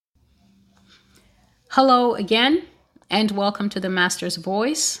Hello again, and welcome to the Master's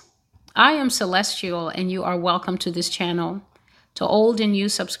Voice. I am Celestial, and you are welcome to this channel. To old and new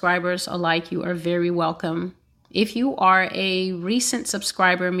subscribers alike, you are very welcome. If you are a recent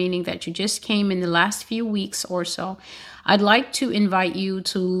subscriber, meaning that you just came in the last few weeks or so, I'd like to invite you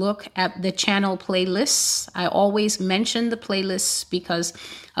to look at the channel playlists. I always mention the playlists because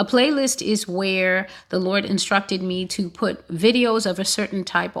a playlist is where the Lord instructed me to put videos of a certain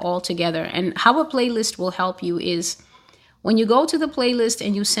type all together. And how a playlist will help you is when you go to the playlist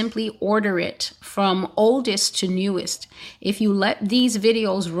and you simply order it from oldest to newest, if you let these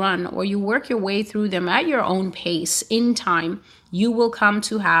videos run or you work your way through them at your own pace in time, you will come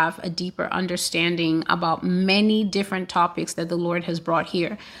to have a deeper understanding about many different topics that the Lord has brought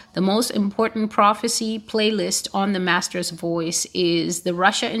here. The most important prophecy playlist on the Master's Voice is the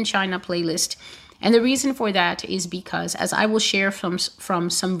Russia and China playlist. And the reason for that is because, as I will share from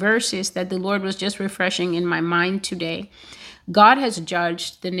some verses that the Lord was just refreshing in my mind today, God has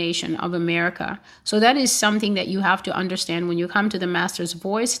judged the nation of America. So that is something that you have to understand when you come to the Master's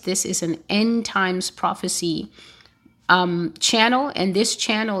Voice. This is an end times prophecy channel, and this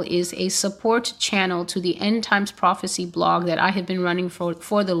channel is a support channel to the End Times Prophecy blog that I have been running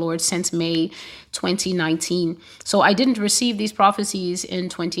for the Lord since May 2019. So I didn't receive these prophecies in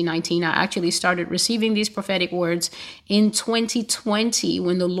 2019. I actually started receiving these prophetic words in 2020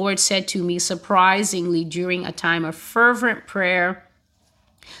 when the Lord said to me, surprisingly, during a time of fervent prayer,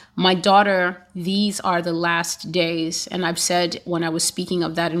 my daughter, these are the last days. And I've said when I was speaking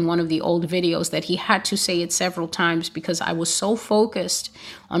of that in one of the old videos that he had to say it several times because I was so focused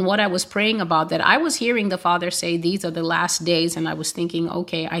on what I was praying about that I was hearing the Father say, these are the last days. And I was thinking,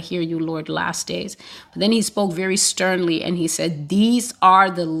 okay, I hear you, Lord, last days. But then he spoke very sternly and he said, these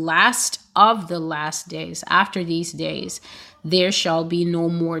are the last of the last days. After these days, there shall be no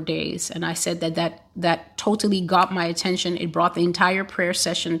more days. And I said that totally got my attention. It brought the entire prayer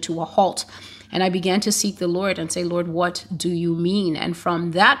session to a halt. And I began to seek the Lord and say, Lord, what do you mean? And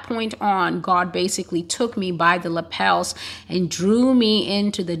from that point on, God basically took me by the lapels and drew me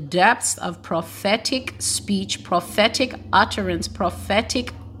into the depths of prophetic speech, prophetic utterance,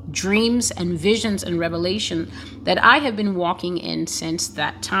 prophetic dreams and visions and revelation that I have been walking in since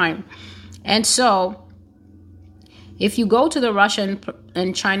that time. And so if you go to the Russia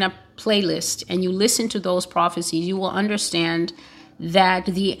and China playlist and you listen to those prophecies, you will understand that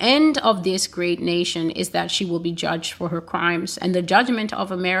the end of this great nation is that she will be judged for her crimes. And the judgment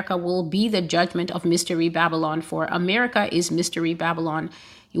of America will be the judgment of Mystery Babylon, for America is Mystery Babylon.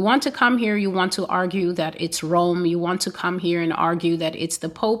 You want to come here, you want to argue that it's Rome, you want to come here and argue that it's the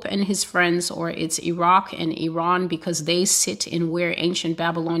Pope and his friends, or it's Iraq and Iran because they sit in where ancient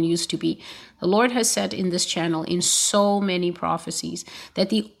Babylon used to be. The Lord has said in this channel in so many prophecies that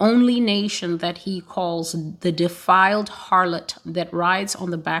the only nation that he calls the defiled harlot that rides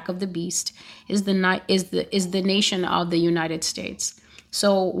on the back of the beast is the nation of the United States.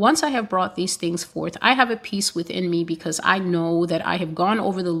 So once I have brought these things forth, I have a peace within me because I know that I have gone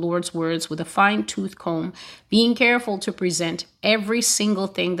over the Lord's words with a fine-tooth comb, being careful to present every single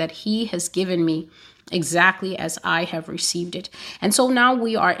thing that he has given me exactly as I have received it. And so now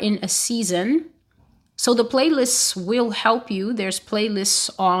we are in a season. So the playlists will help you. There's playlists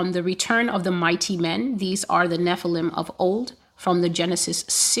on the return of the mighty men. These are the Nephilim of old, from the Genesis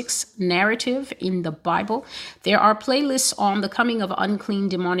 6 narrative in the Bible. There are playlists on the coming of unclean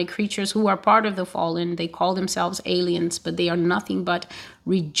demonic creatures who are part of the fallen. They call themselves aliens, but they are nothing but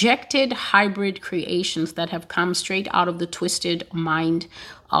rejected hybrid creations that have come straight out of the twisted mind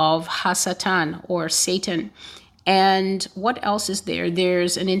of Hasatan, or Satan. And what else is there?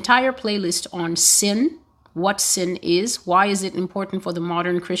 There's an entire playlist on sin. What sin is. Why is it important for the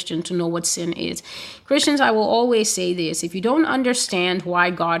modern Christian to know what sin is? Christians, I will always say this. If you don't understand why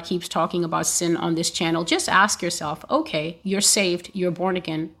God keeps talking about sin on this channel, just ask yourself, okay, you're saved, you're born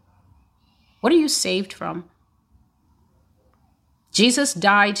again. What are you saved from? Jesus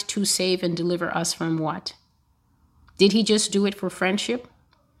died to save and deliver us from what? Did he just do it for friendship?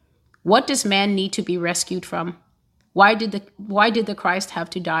 What does man need to be rescued from? Why did the Christ have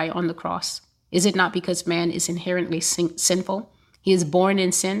to die on the cross? Is it not because man is inherently sinful? He is born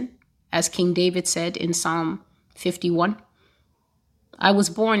in sin, as King David said in Psalm 51. I was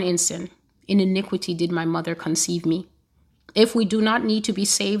born in sin. In iniquity did my mother conceive me. If we do not need to be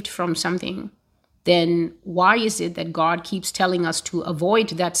saved from something, then why is it that God keeps telling us to avoid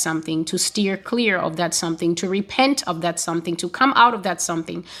that something, to steer clear of that something, to repent of that something, to come out of that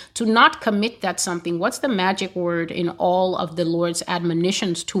something, to not commit that something? What's the magic word in all of the Lord's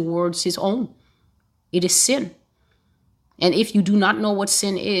admonitions towards his own? It is sin. And if you do not know what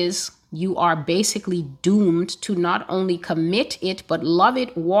sin is, you are basically doomed to not only commit it, but love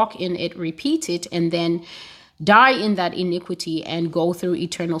it, walk in it, repeat it, and then die in that iniquity and go through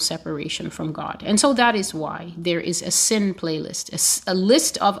eternal separation from God. And so that is why there is a sin playlist, a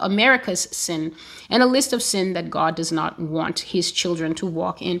list of America's sin, and a list of sin that God does not want his children to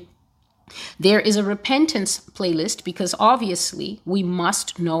walk in. There is a repentance playlist because obviously we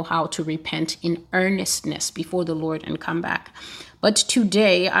must know how to repent in earnestness before the Lord and come back. But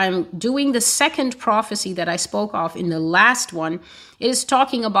today I'm doing the second prophecy that I spoke of in the last one. It is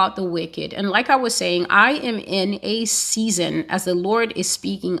talking about the wicked. And like I was saying, I am in a season as the Lord is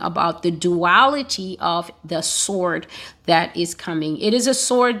speaking about the duality of the sword that is coming. It is a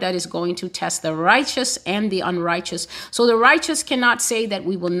sword that is going to test the righteous and the unrighteous. So the righteous cannot say that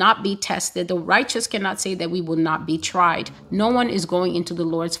we will not be tested. The righteous cannot say that we will not be tried. No one is going into the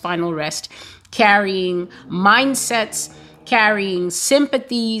Lord's final rest carrying mindsets, carrying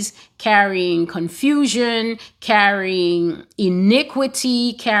sympathies, carrying confusion, carrying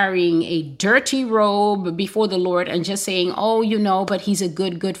iniquity, carrying a dirty robe before the Lord and just saying, oh, but he's a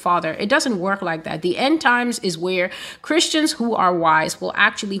good father. It doesn't work like that. The end times is where Christians who are wise will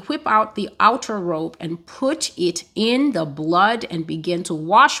actually whip out the outer robe and put it in the blood and begin to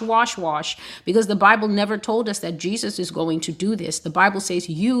wash, because the Bible never told us that Jesus is going to do this. The Bible says,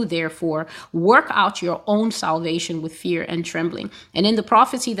 you therefore work out your own salvation with fear and trembling. And in the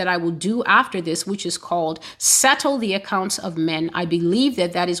prophecy that I will do after this, which is called Settle the Accounts of Men, I believe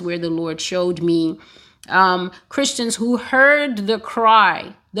that is where the Lord showed me Christians who heard the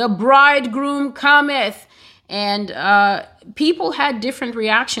cry, the bridegroom cometh. And people had different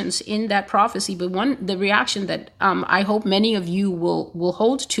reactions in that prophecy. But the reaction that I hope many of you will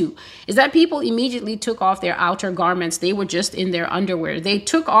hold to is that people immediately took off their outer garments. They were just in their underwear. They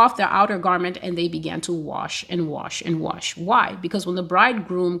took off their outer garment and they began to wash and wash and wash. Why? Because when the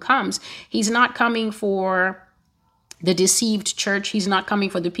bridegroom comes, he's not coming for the deceived church. He's not coming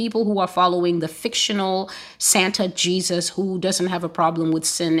for the people who are following the fictional Santa Jesus who doesn't have a problem with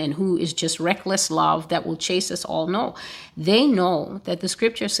sin and who is just reckless love that will chase us all. No, they know that the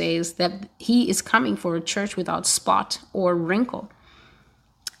scripture says that he is coming for a church without spot or wrinkle.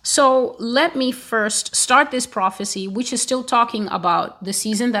 So let me first start this prophecy, which is still talking about the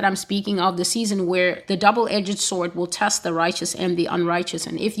season that I'm speaking of, the season where the double-edged sword will test the righteous and the unrighteous.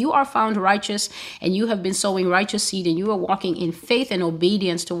 And if you are found righteous and you have been sowing righteous seed and you are walking in faith and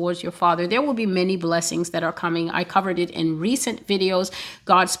obedience towards your Father, there will be many blessings that are coming. I covered it in recent videos.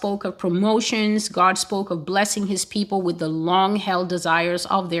 God spoke of promotions. God spoke of blessing his people with the long-held desires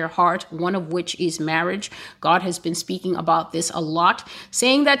of their heart, one of which is marriage. God has been speaking about this a lot,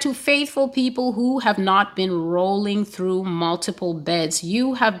 saying that to faithful people who have not been rolling through multiple beds,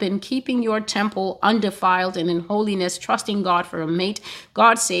 you have been keeping your temple undefiled and in holiness, trusting God for a mate.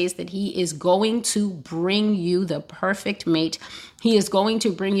 God says that he is going to bring you the perfect mate. He is going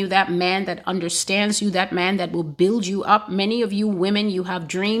to bring you that man that understands you, that man that will build you up. Many of you women, you have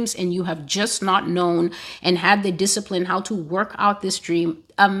dreams and you have just not known and had the discipline how to work out this dream.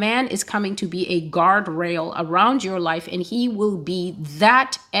 A man is coming to be a guardrail around your life, and he will be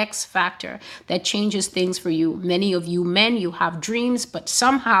that X factor that changes things for you. Many of you men, you have dreams, but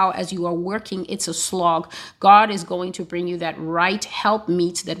somehow as you are working, it's a slog. God is going to bring you that right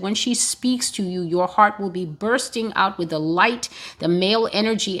helpmeet that when she speaks to you, your heart will be bursting out with the light, the male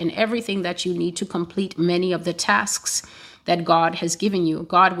energy, and everything that you need to complete many of the tasks that God has given you.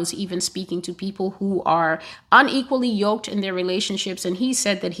 God was even speaking to people who are unequally yoked in their relationships, and he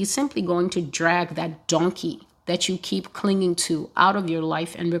said that he's simply going to drag that donkey that you keep clinging to out of your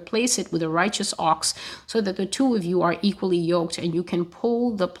life and replace it with a righteous ox so that the two of you are equally yoked and you can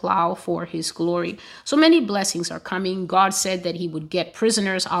pull the plow for his glory. So many blessings are coming. God said that he would get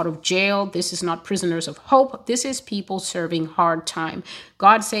prisoners out of jail. This is not prisoners of hope. This is people serving hard time.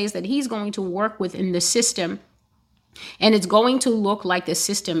 God says that he's going to work within the system, and it's going to look like the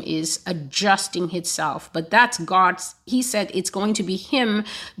system is adjusting itself. But that's God's. He said it's going to be him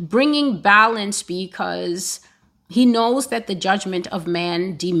bringing balance because he knows that the judgment of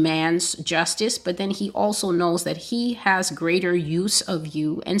man demands justice, but then he also knows that he has greater use of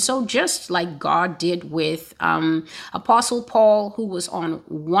you. And so just like God did with Apostle Paul, who was on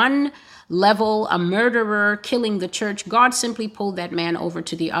one level, a murderer, killing the church, God simply pulled that man over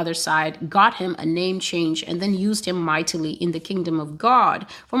to the other side, got him a name change, and then used him mightily in the kingdom of God.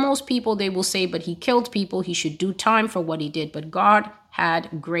 For most people, they will say, but he killed people. He should do time for what he did. But God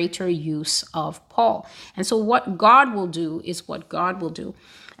had greater use of Paul. And so what God will do is what God will do.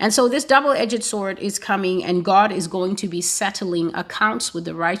 And so this double-edged sword is coming, and God is going to be settling accounts with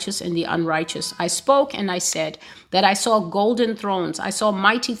the righteous and the unrighteous. I spoke and I said that I saw golden thrones. I saw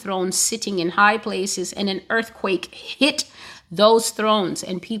mighty thrones sitting in high places, and an earthquake hit those thrones,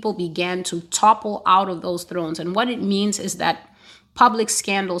 and people began to topple out of those thrones. And what it means is that public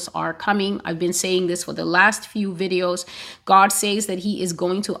scandals are coming. I've been saying this for the last few videos. God says that he is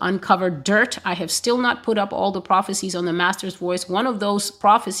going to uncover dirt. I have still not put up all the prophecies on the Master's Voice. One of those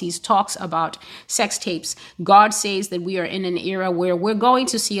prophecies talks about sex tapes. God says that we are in an era where we're going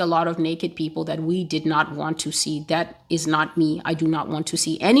to see a lot of naked people that we did not want to see. That is not me. I do not want to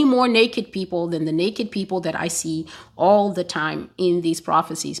see any more naked people than the naked people that I see all the time in these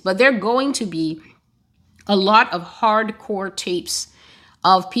prophecies. But they're going to be a lot of hardcore tapes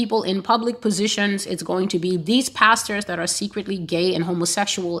of people in public positions. It's going to be these pastors that are secretly gay and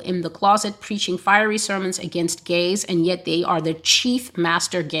homosexual in the closet preaching fiery sermons against gays, and yet they are the chief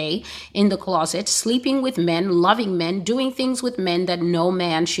master gay in the closet, sleeping with men, loving men, doing things with men that no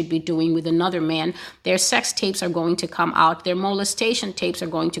man should be doing with another man. Their sex tapes are going to come out. Their molestation tapes are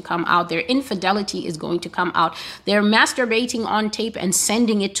going to come out. Their infidelity is going to come out. They're masturbating on tape and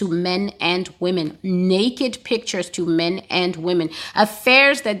sending it to men and women. Naked pictures to men and women. Affairs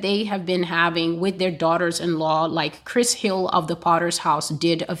that they have been having with their daughters-in-law, like Chris Hill of the Potter's House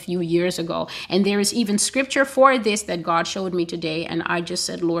did a few years ago. And there is even scripture for this that God showed me today. And I just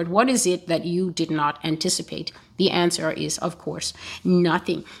said, Lord, what is it that you did not anticipate? The answer is, of course,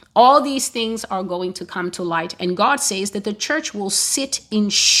 nothing. All these things are going to come to light. And God says that the church will sit in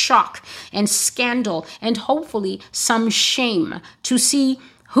shock and scandal and hopefully some shame to see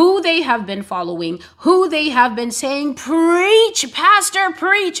who they have been following, who they have been saying, preach, pastor,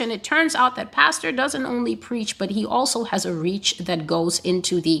 preach. And it turns out that pastor doesn't only preach, but he also has a reach that goes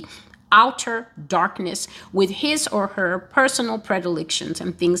into the outer darkness with his or her personal predilections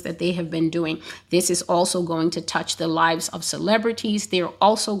and things that they have been doing. This is also going to touch the lives of celebrities. They're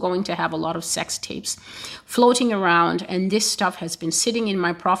also going to have a lot of sex tapes floating around. And this stuff has been sitting in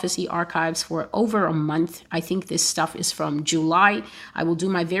my prophecy archives for over a month. I think this stuff is from July. I will do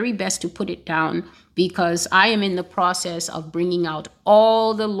my very best to put it down, because I am in the process of bringing out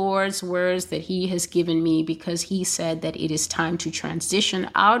all the Lord's words that he has given me, because he said that it is time to transition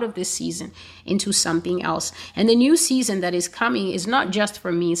out of this season into something else. And the new season that is coming is not just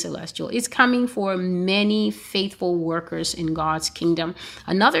for me, Celestial. It's coming for many faithful workers in God's kingdom.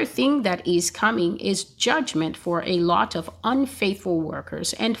 Another thing that is coming is judgment for a lot of unfaithful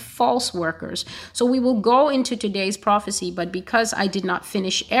workers and false workers. So we will go into today's prophecy, but because I did not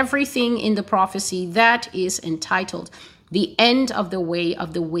finish everything in the prophecy that is entitled The End of the Way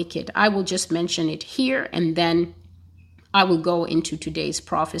of the Wicked, I will just mention it here, and then I will go into today's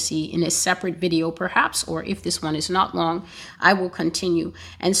prophecy in a separate video perhaps, or if this one is not long, I will continue.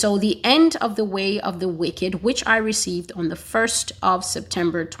 And so the end of the way of the wicked, which I received on the 1st of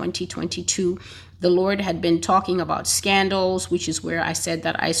September 2022, the Lord had been talking about scandals, which is where I said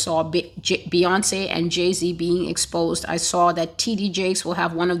that I saw Beyonce and Jay-Z being exposed. I saw that T.D. Jakes will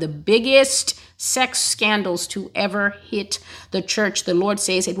have one of the biggest sex scandals to ever hit the church. The Lord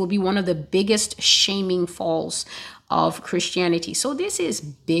says it will be one of the biggest shaming falls of Christianity. So this is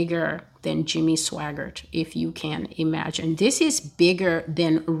bigger than Jimmy Swaggart, if you can imagine. This is bigger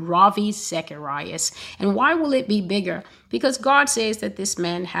than Ravi Zacharias. And why will it be bigger? Because God says that this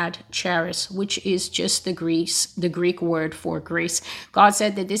man had charis, which is just the Greek word for grace. God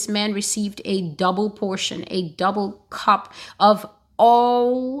said that this man received a double portion, a double cup of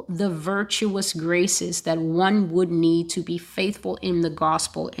all the virtuous graces that one would need to be faithful in the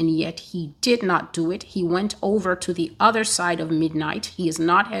gospel, and yet he did not do it. He went over to the other side of midnight. He is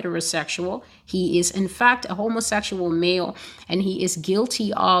not heterosexual. He is, in fact, a homosexual male, and he is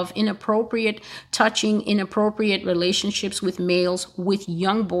guilty of inappropriate touching, inappropriate relationships with males, with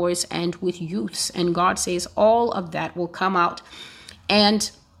young boys, and with youths. And God says all of that will come out.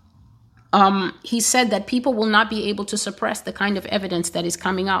 And he said that people will not be able to suppress the kind of evidence that is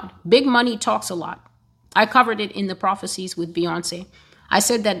coming out. Big money talks a lot. I covered it in the prophecies with Beyonce. I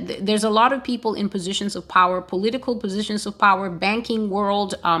said that there's a lot of people in positions of power, political positions of power, banking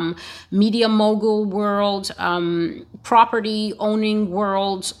world, media mogul world, property owning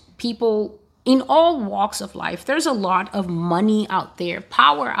world, people in all walks of life. There's a lot of money out there,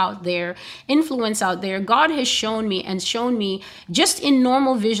 power out there, influence out there. God has shown me just in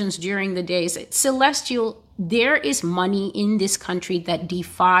normal visions during the days, Celestial, there is money in this country that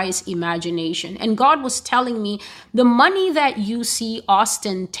defies imagination. And God was telling me the money that you see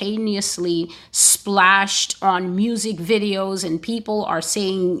ostentatiously splashed on music videos and people are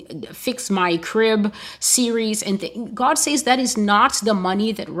saying, fix my crib series. And God says that is not the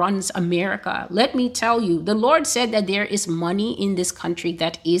money that runs America. Let me tell you, the Lord said that there is money in this country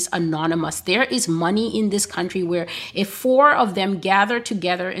that is anonymous. There is money in this country where if 4 of them gather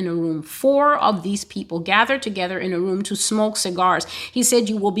together in a room, 4 of these people gather together in a room to smoke cigars, he said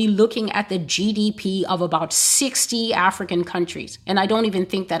you will be looking at the GDP of about 60 African countries. And I don't even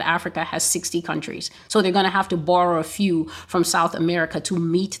think that Africa has 60 countries. So they're going to have to borrow a few from South America to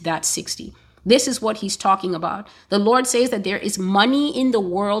meet that 60. This is what he's talking about. The Lord says that there is money in the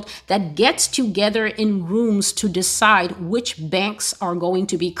world that gets together in rooms to decide which banks are going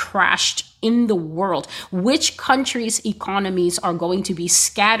to be crashed in the world, which countries' economies are going to be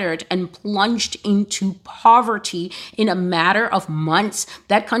scattered and plunged into poverty in a matter of months.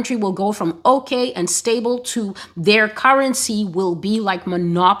 That country will go from okay and stable to their currency will be like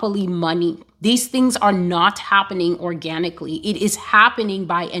monopoly money. These things are not happening organically. It is happening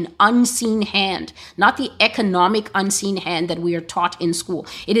by an unseen hand, not the economic unseen hand that we are taught in school.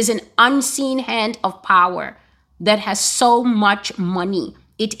 It is an unseen hand of power that has so much money.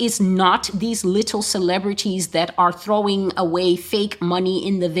 It is not these little celebrities that are throwing away fake money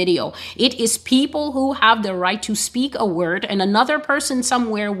in the video. It is people who have the right to speak a word and another person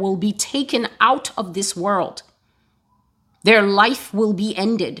somewhere will be taken out of this world. Their life will be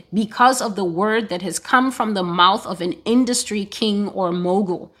ended because of the word that has come from the mouth of an industry king or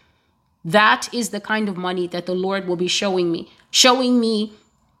mogul. That is the kind of money that the Lord will be showing me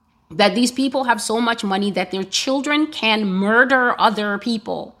that these people have so much money that their children can murder other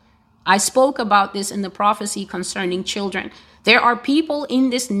people. I spoke about this in the prophecy concerning children. There are people in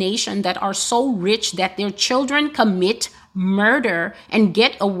this nation that are so rich that their children commit murder and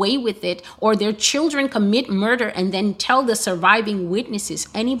get away with it, or their children commit murder and then tell the surviving witnesses,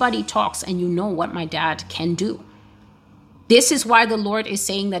 anybody talks and you know what my dad can do. This is why the Lord is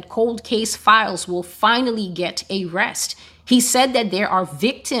saying that cold case files will finally get a rest. He said that there are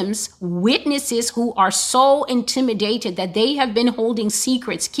victims, witnesses who are so intimidated that they have been holding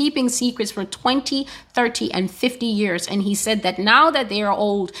secrets, keeping secrets for 20, 30, and 50 years. And he said that now that they are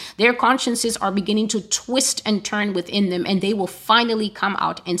old, their consciences are beginning to twist and turn within them. And they will finally come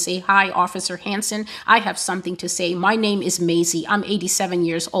out and say, hi, Officer Hansen, I have something to say. My name is Maisie. I'm 87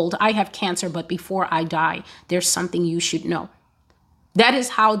 years old. I have cancer, but before I die, there's something you should know. That is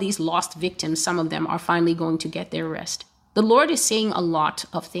how these lost victims, some of them, are finally going to get their rest. The Lord is saying a lot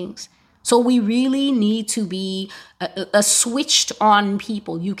of things. So we really need to be a switched on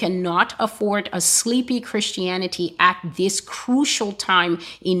people. You cannot afford a sleepy Christianity at this crucial time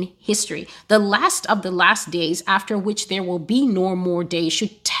in history. The last of the last days, after which there will be no more days,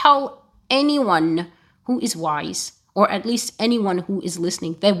 should tell anyone who is wise, or at least anyone who is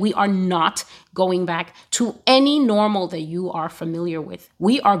listening, that we are not going back to any normal that you are familiar with.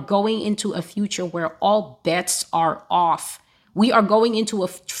 We are going into a future where all bets are off. We are going into a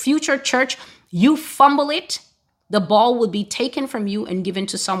future church. You fumble it, the ball will be taken from you and given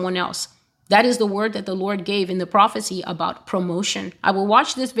to someone else. That is the word that the Lord gave in the prophecy about promotion. I will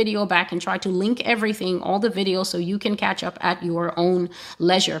watch this video back and try to link everything, all the videos, so you can catch up at your own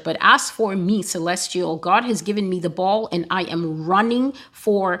leisure. But as for me, Celestial, God has given me the ball and I am running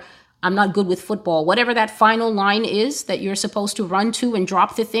for, I'm not good with football. Whatever that final line is that you're supposed to run to and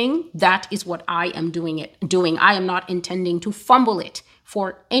drop the thing, that is what I am doing. I am not intending to fumble it.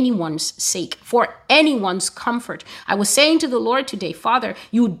 For anyone's sake, for anyone's comfort. I was saying to the Lord today, Father,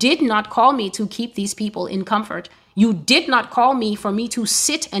 you did not call me to keep these people in comfort. You did not call me for me to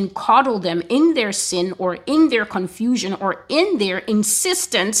sit and coddle them in their sin or in their confusion or in their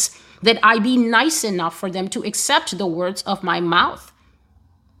insistence that I be nice enough for them to accept the words of my mouth.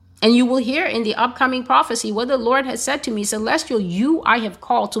 And you will hear in the upcoming prophecy what the Lord has said to me, Celestial, you I have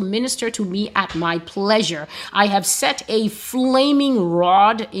called to minister to me at my pleasure. I have set a flaming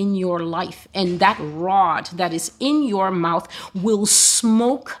rod in your life, and that rod that is in your mouth will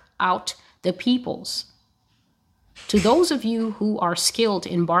smoke out the peoples. To those of you who are skilled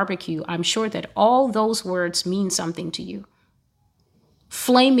in barbecue, I'm sure that all those words mean something to you.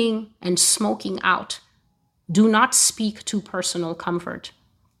 Flaming and smoking out do not speak to personal comfort.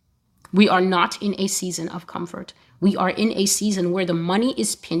 We are not in a season of comfort. We are in a season where the money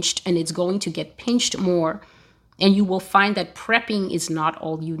is pinched and it's going to get pinched more. And you will find that prepping is not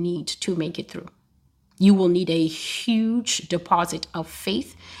all you need to make it through. You will need a huge deposit of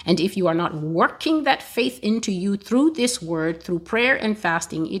faith. And if you are not working that faith into you through this word, through prayer and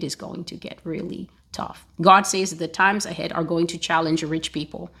fasting, it is going to get really tough. God says that the times ahead are going to challenge rich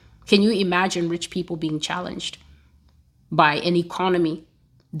people. Can you imagine rich people being challenged by an economy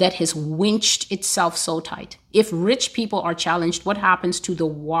that has winched itself so tight? If rich people are challenged, what happens to the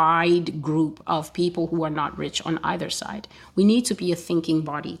wide group of people who are not rich on either side? We need to be a thinking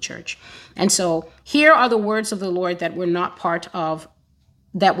body, church. And so here are the words of the Lord that were not part of,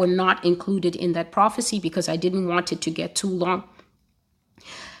 that were not included in that prophecy because I didn't want it to get too long.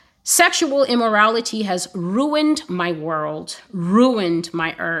 Sexual immorality has ruined my world, ruined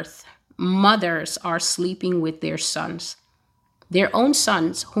my earth. Mothers are sleeping with their sons. Their own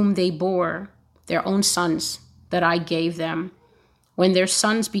sons whom they bore, their own sons that I gave them. When their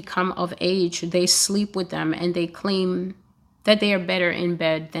sons become of age, they sleep with them and they claim that they are better in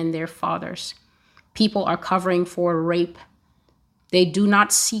bed than their fathers. People are covering for rape. They do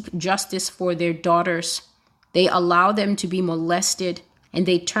not seek justice for their daughters. They allow them to be molested and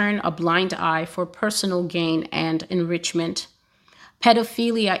they turn a blind eye for personal gain and enrichment.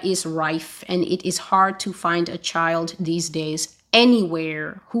 Pedophilia is rife and it is hard to find a child these days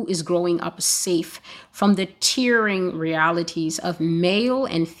anywhere who is growing up safe from the tearing realities of male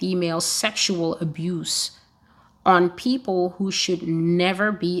and female sexual abuse on people who should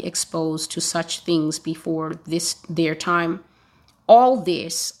never be exposed to such things before their time. All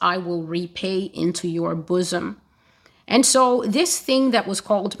this I will repay into your bosom. And so this thing that was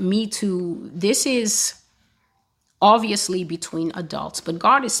called Me Too, this is obviously between adults, but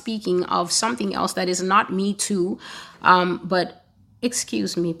God is speaking of something else that is not Me Too, but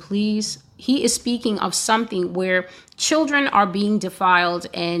excuse me, please. He is speaking of something where children are being defiled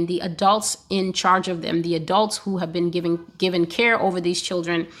and the adults in charge of them, the adults who have been given care over these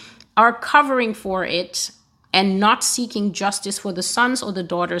children, are covering for it and not seeking justice for the sons or the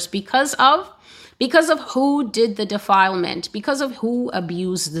daughters because of who did the defilement, because of who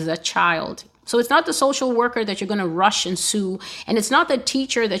abused the child. So it's not the social worker that you're going to rush and sue. And it's not the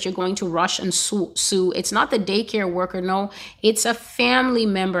teacher that you're going to rush and sue. It's not the daycare worker. No, it's a family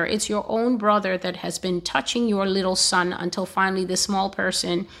member. It's your own brother that has been touching your little son until finally the small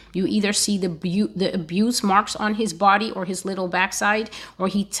person, you either see the abuse marks on his body or his little backside, or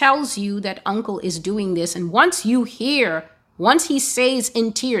he tells you that uncle is doing this. And once he says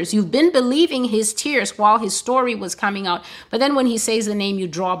in tears, you've been believing his tears while his story was coming out. But then when he says the name, you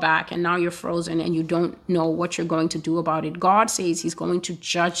draw back and now you're frozen and you don't know what you're going to do about it. God says he's going to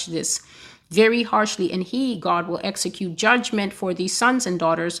judge this very harshly, and God, will execute judgment for these sons and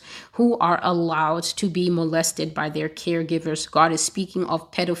daughters who are allowed to be molested by their caregivers. God is speaking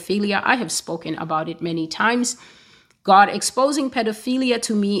of pedophilia. I have spoken about it many times. God exposing pedophilia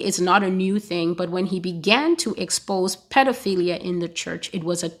to me is not a new thing, but when he began to expose pedophilia in the church, it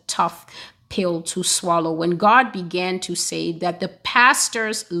was a tough pill to swallow. When God began to say that the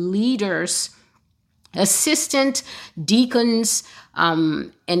pastors, leaders, assistant deacons,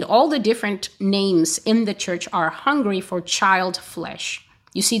 and all the different names in the church are hungry for child flesh.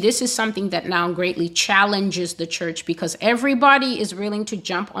 You see, this is something that now greatly challenges the church because everybody is willing to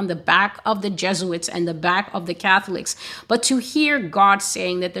jump on the back of the Jesuits and the back of the Catholics. But to hear God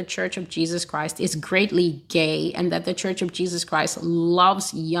saying that the Church of Jesus Christ is greatly gay and that the Church of Jesus Christ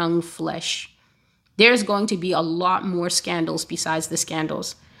loves young flesh, there's going to be a lot more scandals besides the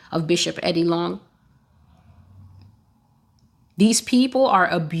scandals of Bishop Eddie Long. These people are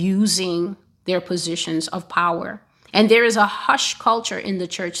abusing their positions of power. And there is a hush culture in the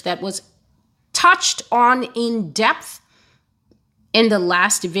church that was touched on in depth in the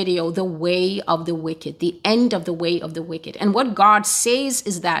last video, the way of the wicked, the end of the way of the wicked. And what God says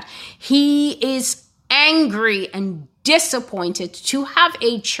is that he is angry and disappointed to have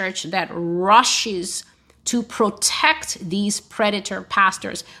a church that rushes to protect these predator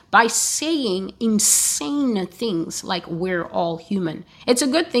pastors by saying insane things like we're all human. It's a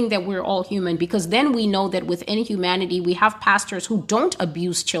good thing that we're all human because then we know that within humanity, we have pastors who don't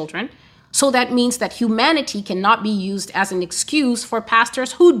abuse children. So that means that humanity cannot be used as an excuse for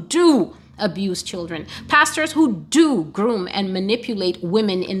pastors who do abuse children, pastors who do groom and manipulate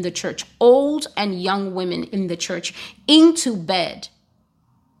women in the church, old and young women in the church, into bed.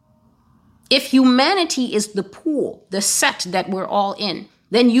 If humanity is the pool, the set that we're all in,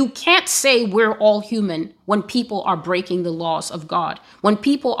 then you can't say we're all human when people are breaking the laws of God, when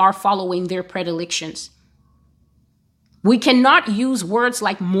people are following their predilections. We cannot use words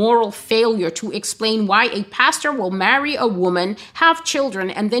like moral failure to explain why a pastor will marry a woman, have children,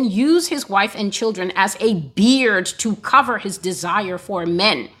 and then use his wife and children as a beard to cover his desire for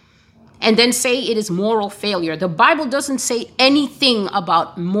men. and then say it is moral failure. The Bible doesn't say anything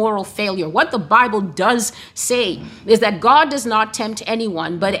about moral failure. What the Bible does say is that God does not tempt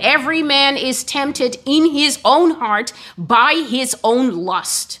anyone, but every man is tempted in his own heart by his own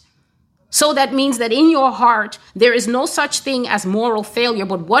lust. So that means that in your heart, there is no such thing as moral failure,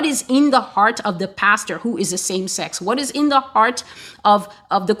 but what is in the heart of the pastor who is the same sex? What is in the heart of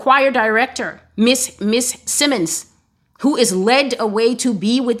the choir director, Miss Simmons, who is led away to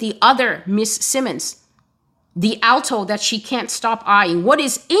be with the other Miss Simmons, the alto that she can't stop eyeing? What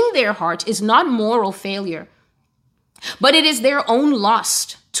is in their heart is not moral failure, but it is their own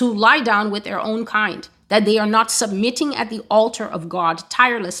lust to lie down with their own kind, that they are not submitting at the altar of God,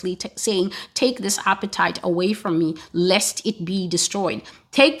 tirelessly saying, take this appetite away from me, lest it be destroyed.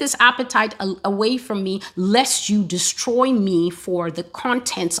 Take this appetite away from me, lest you destroy me for the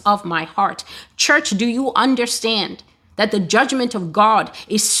contents of my heart. Church, do you understand that the judgment of God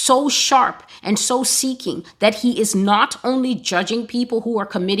is so sharp and so seeking that he is not only judging people who are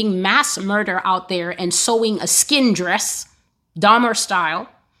committing mass murder out there and sewing a skin dress, Dahmer style,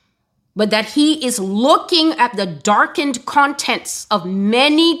 but that he is looking at the darkened contents of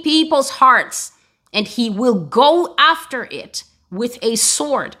many people's hearts, and he will go after it with a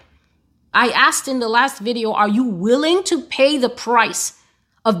sword. I asked in the last video, are you willing to pay the price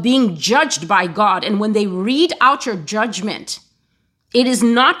of being judged by God? And when they read out your judgment, it is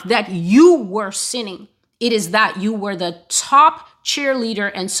not that you were sinning. It is that you were the top cheerleader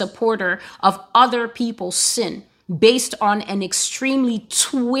and supporter of other people's sin, based on an extremely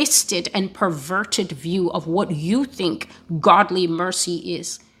twisted and perverted view of what you think godly mercy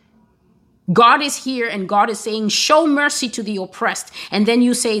is. God is here and God is saying, show mercy to the oppressed. And then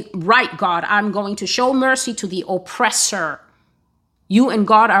you say, right, God, I'm going to show mercy to the oppressor. You and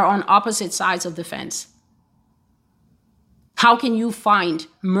God are on opposite sides of the fence. How can you find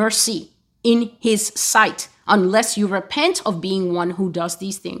mercy in his sight unless you repent of being one who does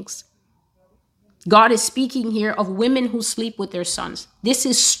these things? God is speaking here of women who sleep with their sons. This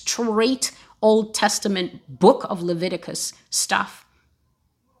is straight Old Testament book of Leviticus stuff.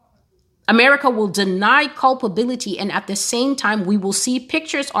 America will deny culpability, and at the same time, we will see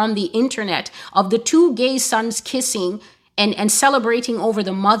pictures on the internet of the two gay sons kissing and celebrating over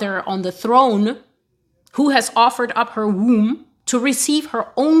the mother on the throne who has offered up her womb to receive her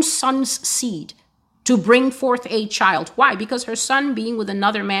own son's seed, to bring forth a child. Why? Because her son being with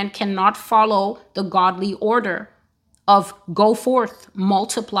another man cannot follow the godly order of go forth,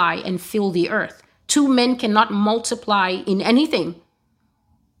 multiply, and fill the earth. Two men cannot multiply in anything.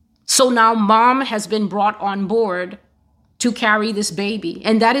 So now mom has been brought on board to carry this baby.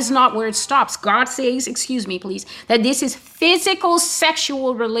 And that is not where it stops. God says, excuse me, please, that this is physical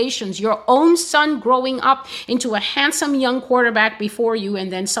sexual relations. Your own son growing up into a handsome young quarterback before you,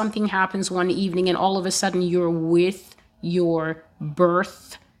 and then something happens one evening and all of a sudden you're with your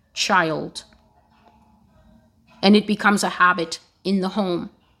birth child. And it becomes a habit in the home.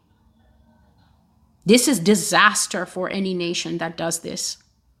 This is disaster for any nation that does this.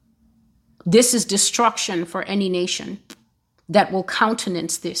 This is destruction for any nation that will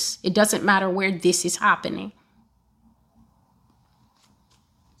countenance this. It doesn't matter where this is happening.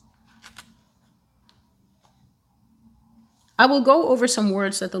 I will go over some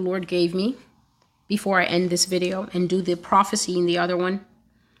words that the Lord gave me before I end this video and do the prophecy in the other one.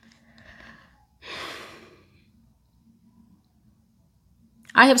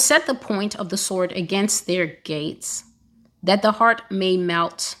 I have set the point of the sword against their gates, that the heart may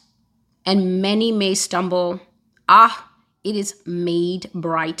melt, and many may stumble. It is made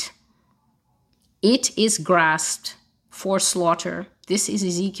bright. It is grasped for slaughter. This is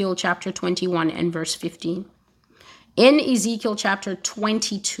Ezekiel chapter 21 and verse 15. In Ezekiel chapter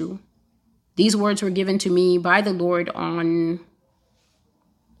 22, these words were given to me by the Lord on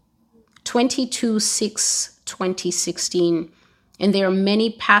 22/6/2016. And there are many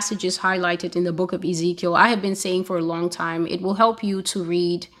passages highlighted in the book of Ezekiel. I have been saying for a long time, it will help you to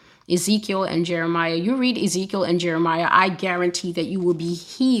read Ezekiel and Jeremiah. You read Ezekiel and Jeremiah, I guarantee that you will be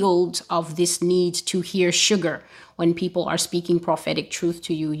healed of this need to hear sugar when people are speaking prophetic truth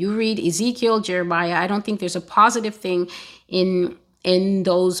to you. You read Ezekiel, Jeremiah, I don't think there's a positive thing in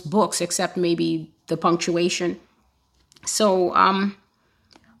those books except maybe the punctuation. So,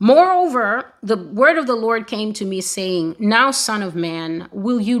 moreover, the word of the Lord came to me saying, now, son of man,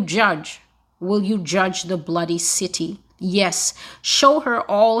 will you judge? Will you judge the bloody city? Yes, show her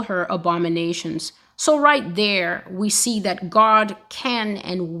all her abominations, So right there, we see that God can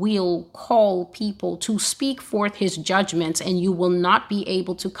and will call people to speak forth his judgments, and you will not be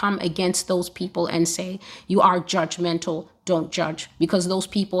able to come against those people and say, you are judgmental, don't judge, because those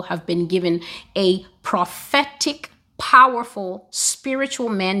people have been given a prophetic, powerful, spiritual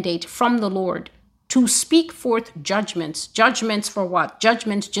mandate from the Lord to speak forth judgments. Judgments for what?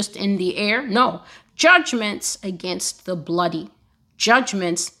 Judgments just in the air? No. Judgments against the bloody.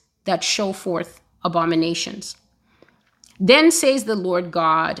 Judgments that show forth abominations. Then says the Lord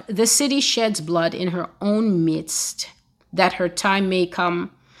God, the city sheds blood in her own midst, that her time may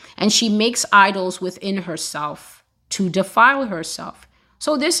come, and she makes idols within herself to defile herself.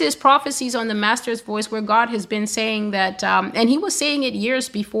 So this is prophecies on the Master's voice, where God has been saying that, and he was saying it years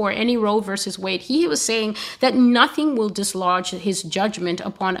before any Roe versus Wade. He was saying that nothing will dislodge his judgment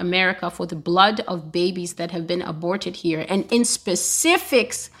upon America for the blood of babies that have been aborted here. And in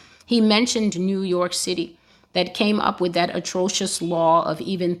specifics, he mentioned New York City, that came up with that atrocious law of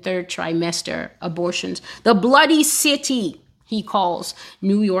even third trimester abortions. The bloody city, he calls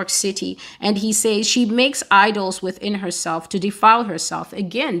New York City. And he says she makes idols within herself to defile herself.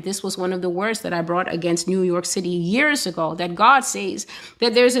 Again, this was one of the words that I brought against New York City years ago, that God says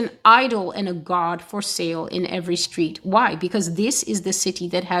that there's an idol and a god for sale in every street. Why? Because this is the city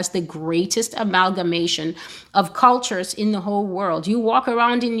that has the greatest amalgamation of cultures in the whole world. You walk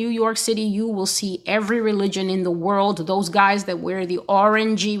around in New York City, you will see every religion in the world. Those guys that wear the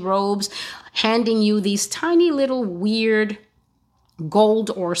orangey robes, handing you these tiny little weird gold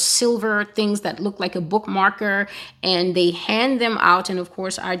or silver things that look like a bookmarker, and they hand them out. And of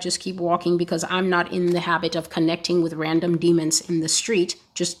course, I just keep walking because I'm not in the habit of connecting with random demons in the street,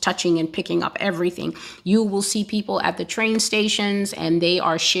 just touching and picking up everything. You will see people at the train stations, and they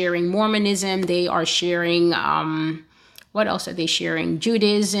are sharing Mormonism. They are sharing, what else are they sharing?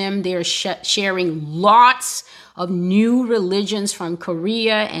 Judaism. They're sharing lots of new religions from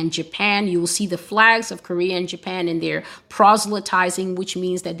Korea and Japan. You will see the flags of Korea and Japan, and they're proselytizing, which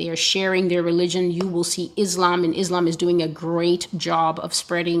means that they are sharing their religion. You will see Islam, and Islam is doing a great job of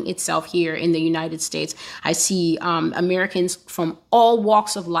spreading itself here in the United States. I see Americans from all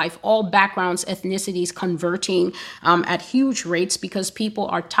walks of life, all backgrounds, ethnicities converting at huge rates, because people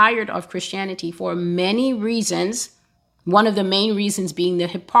are tired of Christianity for many reasons. One of the main reasons being the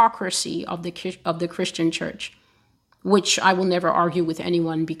hypocrisy of the Christian church, which I will never argue with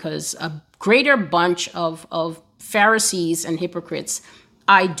anyone, because a greater bunch of Pharisees and hypocrites,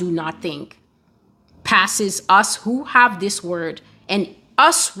 I do not think, passes us who have this word, and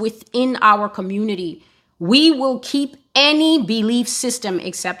us within our community. We will keep any belief system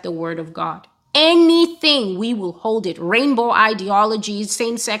except the word of God. Anything, we will hold it. Rainbow ideology,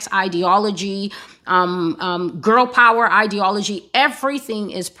 same-sex ideology, girl power ideology,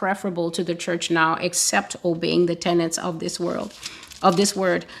 everything is preferable to the church now, except obeying the tenets of this world, of this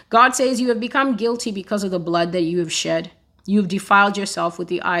word. God says you have become guilty because of the blood that you have shed. You've defiled yourself with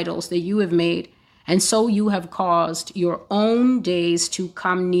the idols that you have made, and so you have caused your own days to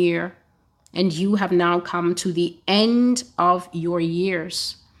come near, and you have now come to the end of your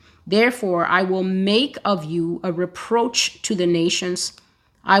years. Therefore, I will make of you a reproach to the nations.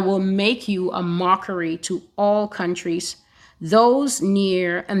 I will make you a mockery to all countries. Those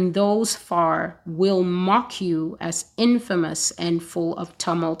near and those far will mock you as infamous and full of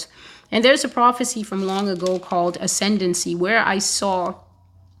tumult. And there's a prophecy from long ago called Ascendancy, where I saw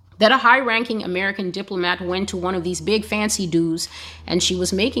that a high-ranking American diplomat went to one of these big fancy dues, and she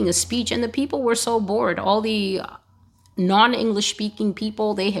was making a speech, and the people were so bored. All the non-English speaking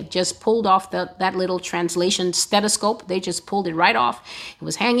people, they had just pulled off that little translation stethoscope. They just pulled it right off. It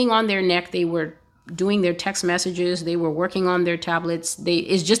was hanging on their neck. They were doing their text messages. They were working on their tablets.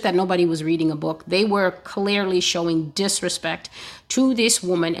 It's just that nobody was reading a book. They were clearly showing disrespect to this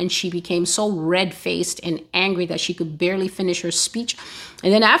woman, and she became so red-faced and angry that she could barely finish her speech.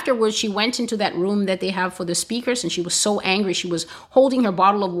 And then afterwards, she went into that room that they have for the speakers, and she was so angry. She was holding her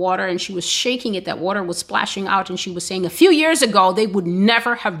bottle of water, and she was shaking it. That water was splashing out, and she was saying, a few years ago, they would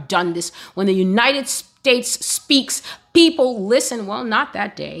never have done this. When the United States speaks, people listen. Well, not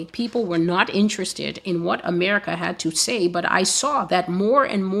that day. People were not interested in what America had to say, but I saw that more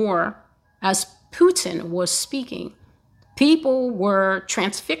and more as Putin was speaking, people were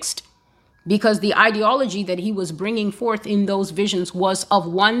transfixed, because the ideology that he was bringing forth in those visions was of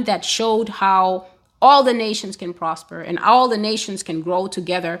one that showed how all the nations can prosper, and all the nations can grow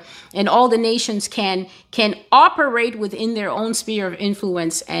together, and all the nations can operate within their own sphere of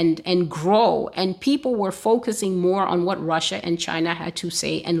influence and grow. And people were focusing more on what Russia and China had to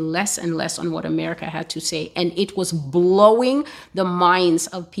say and less on what America had to say. And it was blowing the minds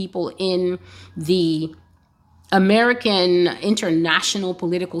of people in the American international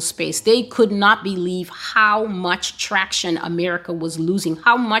political space. They could not believe how much traction America was losing,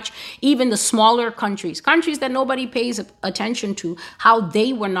 how much even the smaller countries that nobody pays attention to, how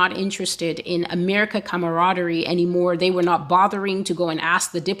they were not interested in America camaraderie anymore. They were not bothering to go and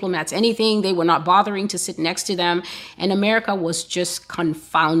ask the diplomats anything. They were not bothering to sit next to them. And America was just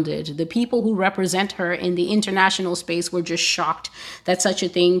confounded. The people who represent her in the international space were just shocked that such a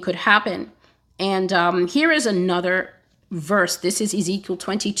thing could happen. And here is another verse. This is Ezekiel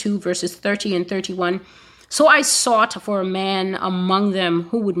 22, verses 30 and 31. So I sought for a man among them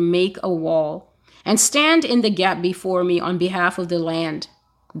who would make a wall and stand in the gap before me on behalf of the land,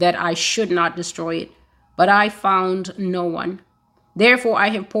 that I should not destroy it. But I found no one. Therefore I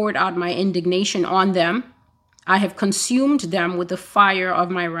have poured out my indignation on them. I have consumed them with the fire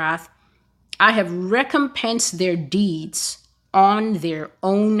of my wrath. I have recompensed their deeds on their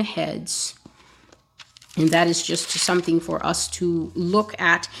own heads. And that is just something for us to look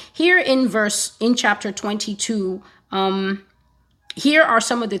at. Here in chapter 22, here are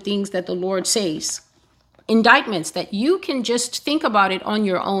some of the things that the Lord says. Indictments that you can just think about it on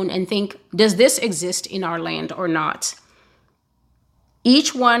your own and think, does this exist in our land or not?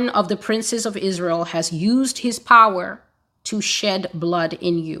 Each one of the princes of Israel has used his power to shed blood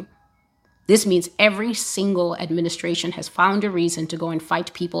in you. This means every single administration has found a reason to go and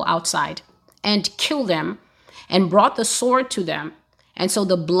fight people outside and kill them and brought the sword to them. And so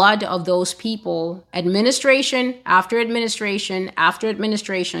the blood of those people, administration after administration after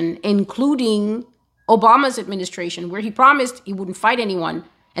administration, including Obama's administration, where he promised he wouldn't fight anyone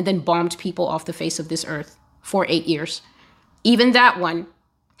and then bombed people off the face of this earth for 8 years. Even that one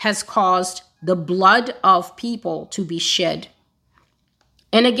has caused the blood of people to be shed.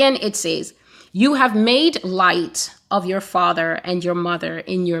 And again, it says, you have made light of your father and your mother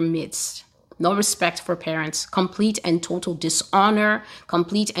in your midst. No respect for parents, complete and total dishonor,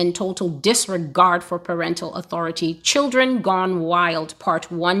 complete and total disregard for parental authority. Children gone wild,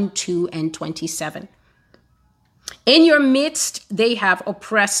 part 1, 2, and 27. In your midst, they have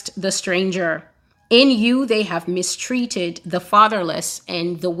oppressed the stranger. In you, they have mistreated the fatherless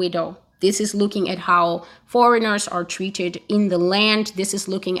and the widow. This is looking at how foreigners are treated in the land. This is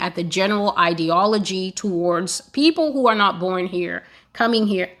looking at the general ideology towards people who are not born here, coming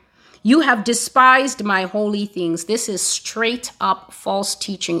here. You have despised my holy things. This is straight up false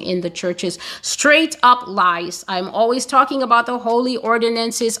teaching in the churches, straight up lies. I'm always talking about the holy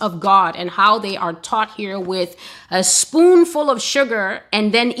ordinances of God and how they are taught here with a spoonful of sugar,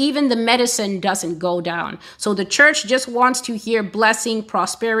 and then even the medicine doesn't go down. So the church just wants to hear blessing,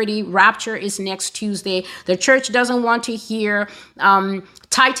 prosperity, rapture is next Tuesday. The church doesn't want to hear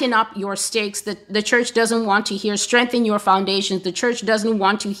tighten up your stakes. The church doesn't want to hear strengthen your foundations. The church doesn't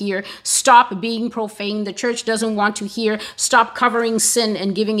want to hear stop being profane. The church doesn't want to hear stop covering sin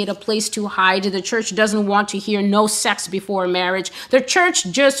and giving it a place to hide. The church doesn't want to hear no sex before marriage. The church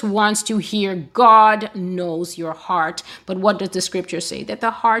just wants to hear God knows your heart. But what does the scripture say? That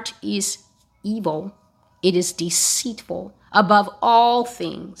the heart is evil. It is deceitful above all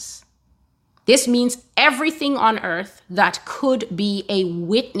things. This means everything on earth that could be a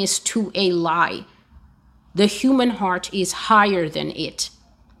witness to a lie. The human heart is higher than it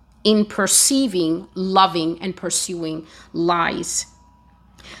in perceiving, loving, and pursuing lies.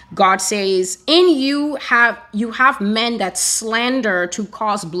 God says, in you have men that slander to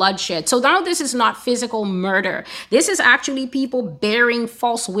cause bloodshed. So now this is not physical murder. This is actually people bearing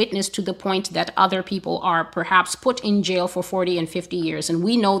false witness to the point that other people are perhaps put in jail for 40 and 50 years. And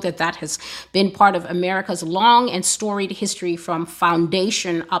we know that that has been part of America's long and storied history from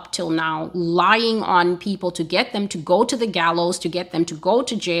foundation up till now, lying on people to get them to go to the gallows, to get them to go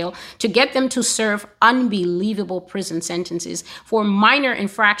to jail, to get them to serve unbelievable prison sentences for minor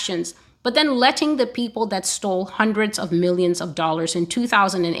infractions, but then letting the people that stole hundreds of millions of dollars in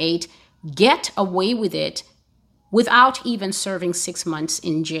 2008 get away with it without even serving 6 months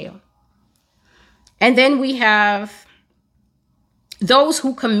in jail. And then we have those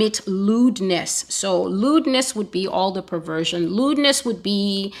who commit lewdness. So lewdness would be all the perversion. Lewdness would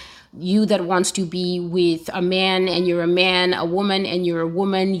be you that wants to be with a man and you're a man, a woman and you're a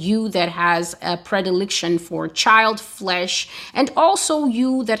woman, you that has a predilection for child flesh, and also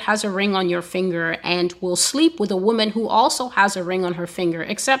you that has a ring on your finger and will sleep with a woman who also has a ring on her finger,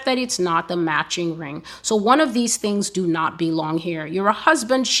 except that it's not the matching ring. So one of these things do not belong here. You're a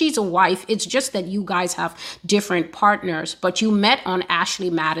husband, she's a wife. It's just that you guys have different partners, but you met on Ashley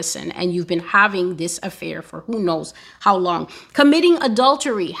Madison and you've been having this affair for who knows how long. Committing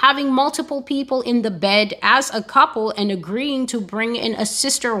adultery, having multiple people in the bed as a couple and agreeing to bring in a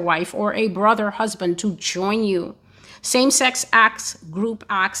sister wife or a brother husband to join you. Same-sex acts, group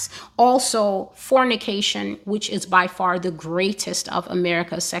acts, also fornication, which is by far the greatest of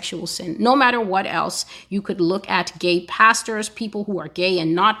America's sexual sin. No matter what else, you could look at gay pastors, people who are gay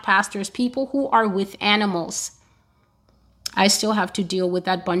and not pastors, people who are with animals. I still have to deal with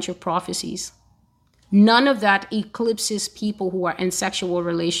that bunch of prophecies. None of that eclipses people who are in sexual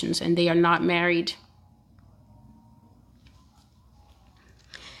relations and they are not married.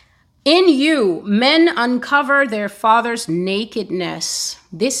 In you, men uncover their father's nakedness.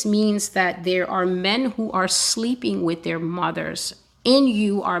 This means that there are men who are sleeping with their mothers. In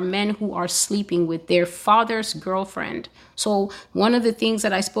you are men who are sleeping with their father's girlfriend. So one of the things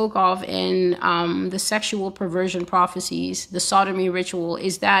that I spoke of in the sexual perversion prophecies, the sodomy ritual,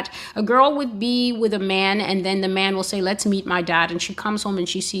 is that a girl would be with a man and then the man will say, let's meet my dad. And she comes home and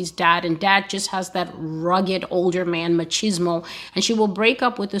she sees dad, and dad just has that rugged older man machismo. And she will break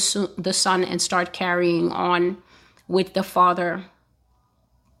up with the son and start carrying on with the father.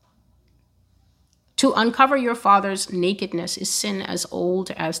 To uncover your father's nakedness is sin as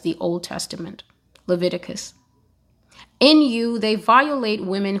old as the Old Testament, Leviticus. In you, they violate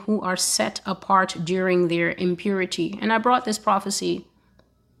women who are set apart during their impurity. And I brought this prophecy,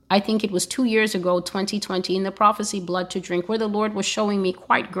 I think it was 2 years ago, 2020, in the prophecy Blood to Drink, where the Lord was showing me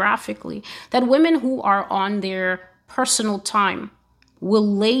quite graphically that women who are on their personal time will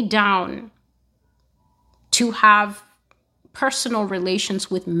lay down to have personal relations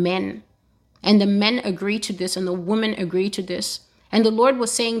with men. And the men agree to this and the women agree to this. And the Lord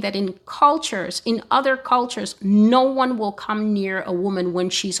was saying that in cultures, in other cultures, no one will come near a woman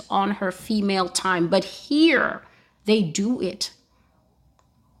when she's on her female time. But here, they do it.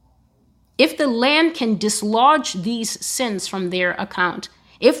 If the land can dislodge these sins from their account,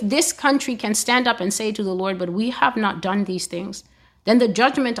 if this country can stand up and say to the Lord, but we have not done these things, then the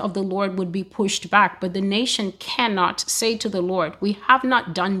judgment of the Lord would be pushed back. But the nation cannot say to the Lord, we have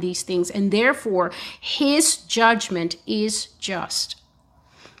not done these things, and therefore his judgment is just.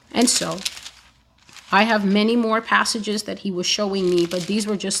 And so I have many more passages that he was showing me, but these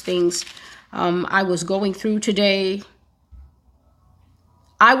were just things I was going through today.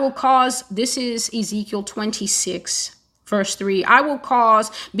 I will cause, this is Ezekiel 26, Verse 3, I will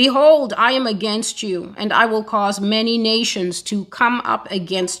cause, behold, I am against you, and I will cause many nations to come up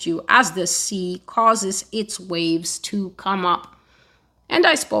against you, as the sea causes its waves to come up. And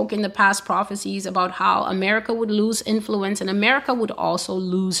I spoke in the past prophecies about how America would lose influence and America would also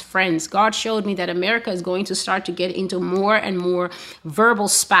lose friends. God showed me that America is going to start to get into more and more verbal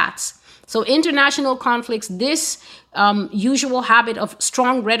spats. So international conflicts, this usual habit of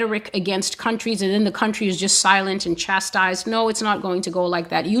strong rhetoric against countries and then the country is just silent and chastised. No, it's not going to go like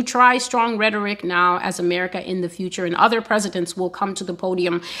that. You try strong rhetoric now as America in the future, and other presidents will come to the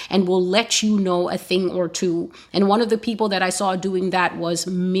podium and will let you know a thing or two. And one of the people that I saw doing that was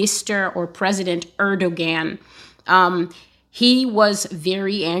Mr. or President Erdogan. He was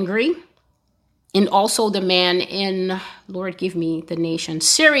very angry. And also the man in, Lord give me the nation,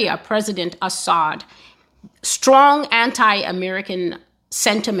 Syria, President Assad. Strong anti-American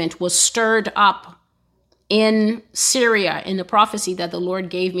sentiment was stirred up in Syria in the prophecy that the Lord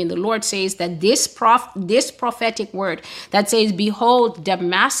gave me. And the Lord says that this prophetic word that says, behold,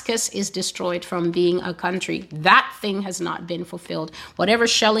 Damascus is destroyed from being a country, that thing has not been fulfilled. Whatever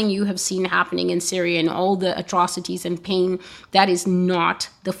shelling you have seen happening in Syria and all the atrocities and pain, that is not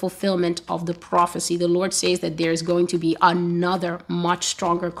the fulfillment of the prophecy. The Lord says that there is going to be another much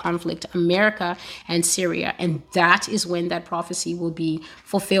stronger conflict, America and Syria. And that is when that prophecy will be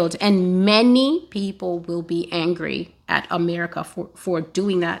fulfilled. And many people will be angry at America for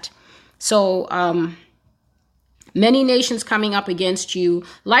doing that. So many nations coming up against you,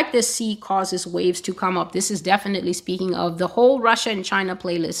 like the sea causes waves to come up. This is definitely speaking of the whole Russia and China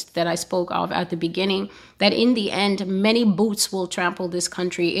playlist that I spoke of at the beginning, that in the end, many boots will trample this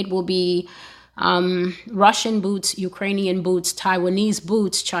country. It will be Russian boots, Ukrainian boots, Taiwanese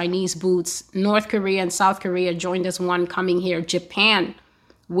boots, Chinese boots, North Korea and South Korea joined as one coming here. Japan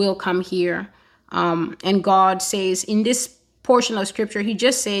will come here. And God says in this portion of scripture, he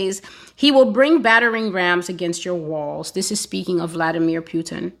just says, he will bring battering rams against your walls. This is speaking of Vladimir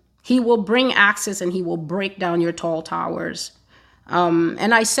Putin. He will bring axes and he will break down your tall towers.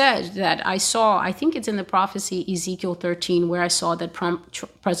 And I said that I think it's in the prophecy Ezekiel 13, where I saw that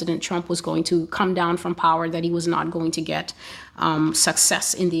President Trump was going to come down from power, that he was not going to get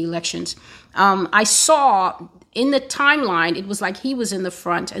success in the elections. I saw in the timeline, it was like he was in the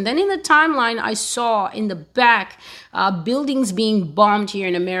front. And then in the timeline, I saw in the back buildings being bombed here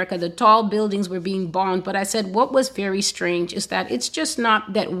in America. The tall buildings were being bombed. But I said, what was very strange is that it's just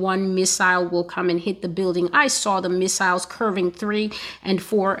not that one missile will come and hit the building. I saw the missiles curving 3 and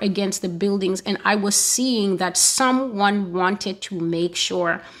 4 against the buildings. And I was seeing that someone wanted to make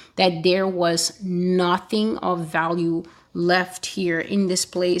sure that there was nothing of value left here in this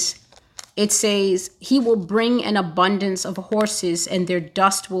place. It says, he will bring an abundance of horses and their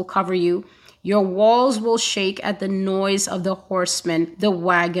dust will cover you. Your walls will shake at the noise of the horsemen, the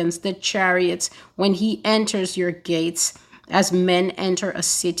wagons, the chariots, when he enters your gates, as men enter a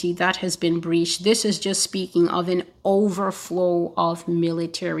city that has been breached. This is just speaking of an overflow of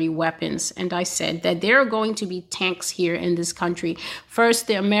military weapons. And I said that there are going to be tanks here in this country. First,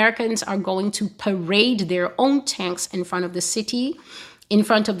 the Americans are going to parade their own tanks in front of the city, in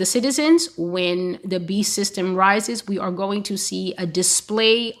front of the citizens. When the beast system rises, we are going to see a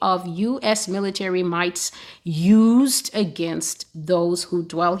display of U.S. military mights used against those who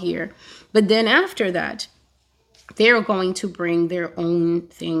dwell here. But then after that, they're going to bring their own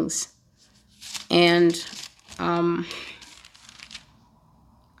things. And I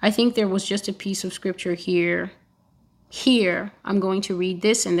think there was just a piece of scripture here. Here, I'm going to read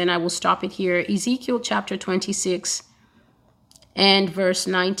this and then I will stop it here. Ezekiel chapter 26. And verse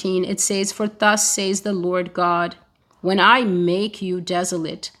 19, it says, for thus says the Lord God, when I make you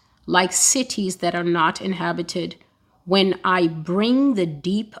desolate, like cities that are not inhabited, when I bring the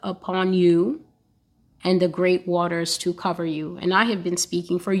deep upon you and the great waters to cover you. And I have been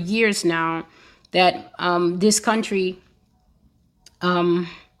speaking for years now that this country, I'm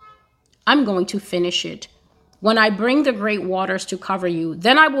going to finish it. When I bring the great waters to cover you,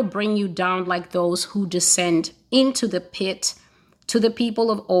 then I will bring you down like those who descend into the pit. To the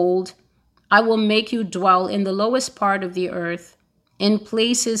people of old, I will make you dwell in the lowest part of the earth, in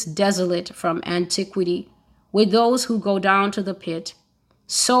places desolate from antiquity, with those who go down to the pit,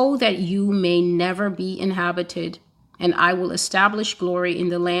 so that you may never be inhabited. And I will establish glory in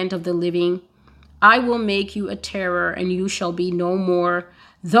the land of the living. I will make you a terror, and you shall be no more.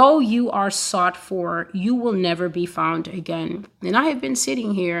 Though you are sought for, you will never be found again. And I have been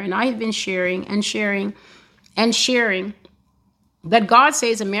sitting here, and I have been sharing and sharing and sharing that God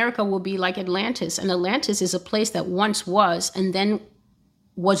says America will be like Atlantis. And Atlantis is a place that once was and then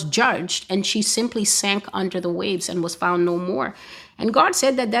was judged. And she simply sank under the waves and was found no more. And God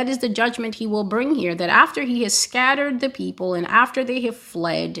said that that is the judgment he will bring here, that after he has scattered the people and after they have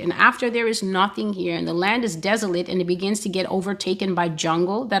fled and after there is nothing here and the land is desolate and it begins to get overtaken by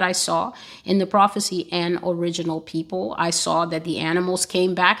jungle that I saw in the prophecy and original people. I saw that the animals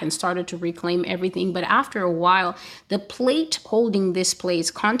came back and started to reclaim everything. But after a while, the plate holding this place,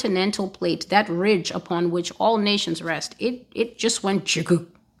 continental plate, that ridge upon which all nations rest, it just went jiggle,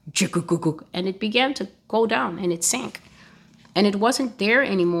 and it began to go down and it sank. And it wasn't there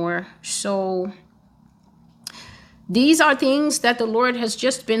anymore. So these are things that the Lord has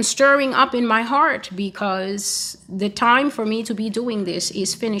just been stirring up in my heart, because the time for me to be doing this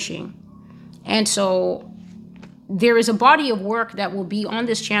is finishing. And so there is a body of work that will be on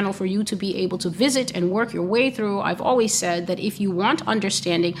this channel for you to be able to visit and work your way through. I've always said that if you want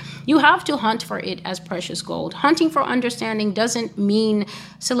understanding, you have to hunt for it as precious gold. Hunting for understanding doesn't mean,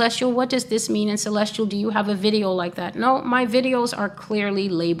 Celestial, what does this mean? And Celestial, do you have a video like that? No, my videos are clearly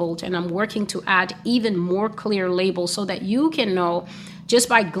labeled, and I'm working to add even more clear labels so that you can know just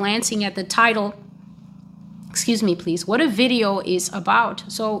by glancing at the title, excuse me, please, what a video is about.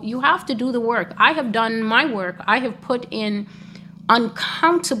 So you have to do the work. I have done my work. I have put in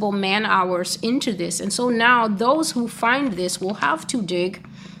uncountable man hours into this. And so now those who find this will have to dig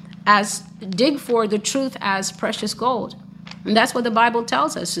for the truth as precious gold. And that's what the Bible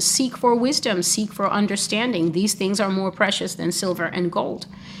tells us, to seek for wisdom, seek for understanding. These things are more precious than silver and gold.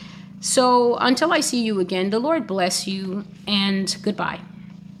 So until I see you again, the Lord bless you and goodbye.